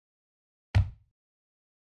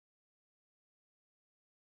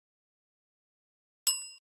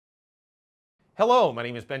Hello, my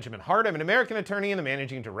name is Benjamin Hart. I'm an American attorney and the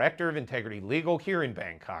Managing Director of Integrity Legal here in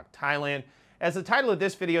Bangkok, Thailand. As the title of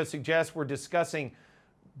this video suggests, we're discussing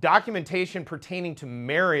documentation pertaining to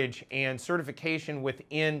marriage and certification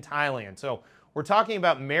within Thailand. So we're talking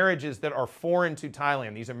about marriages that are foreign to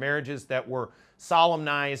Thailand. These are marriages that were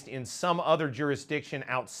solemnized in some other jurisdiction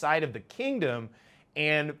outside of the kingdom,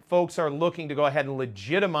 and folks are looking to go ahead and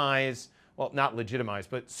legitimize, well, not legitimize,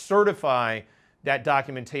 but certify that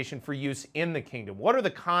documentation for use in the kingdom. What's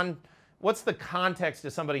the context to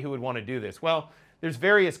somebody who would want to do this? Well, there's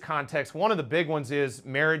various contexts. One of the big ones is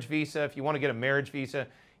marriage visa. If you want to get a marriage visa,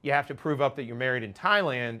 you have to prove up that you're married in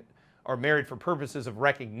Thailand or married for purposes of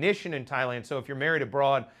recognition in Thailand. So if you're married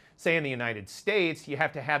abroad, say in the United States, you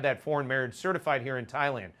have to have that foreign marriage certified here in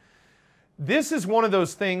Thailand. This is one of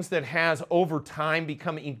those things that has over time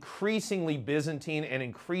become increasingly Byzantine and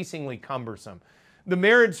increasingly cumbersome. The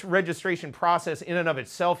marriage registration process in and of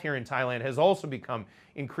itself here in Thailand has also become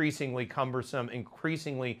increasingly cumbersome,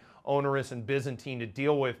 increasingly onerous and Byzantine to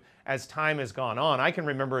deal with as time has gone on. I can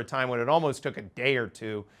remember a time when it almost took a day or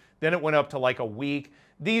two, then it went up to like a week.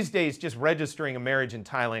 These days, just registering a marriage in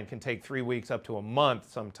Thailand can take 3 weeks up to a month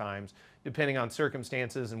sometimes, depending on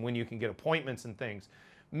circumstances and when you can get appointments and things.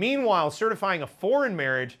 Meanwhile, certifying a foreign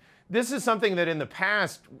marriage, this is something that in the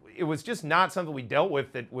past, it was just not something we dealt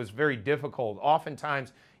with that was very difficult.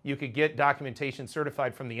 Oftentimes, you could get documentation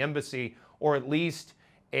certified from the embassy or at least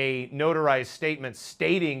a notarized statement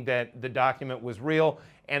stating that the document was real,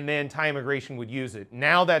 and then Thai immigration would use it.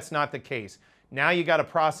 Now that's not the case. Now you got to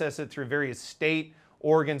process it through various state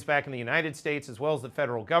organs back in the United States as well as the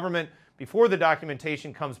federal government before the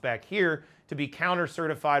documentation comes back here to be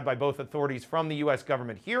counter-certified by both authorities from the U.S.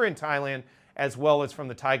 government here in Thailand as well as from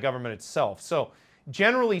the Thai government itself. So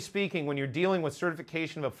generally speaking, when you're dealing with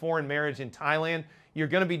certification of a foreign marriage in Thailand, you're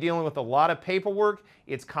going to be dealing with a lot of paperwork.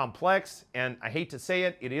 It's complex, and I hate to say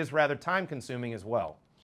it, it is rather time-consuming as well.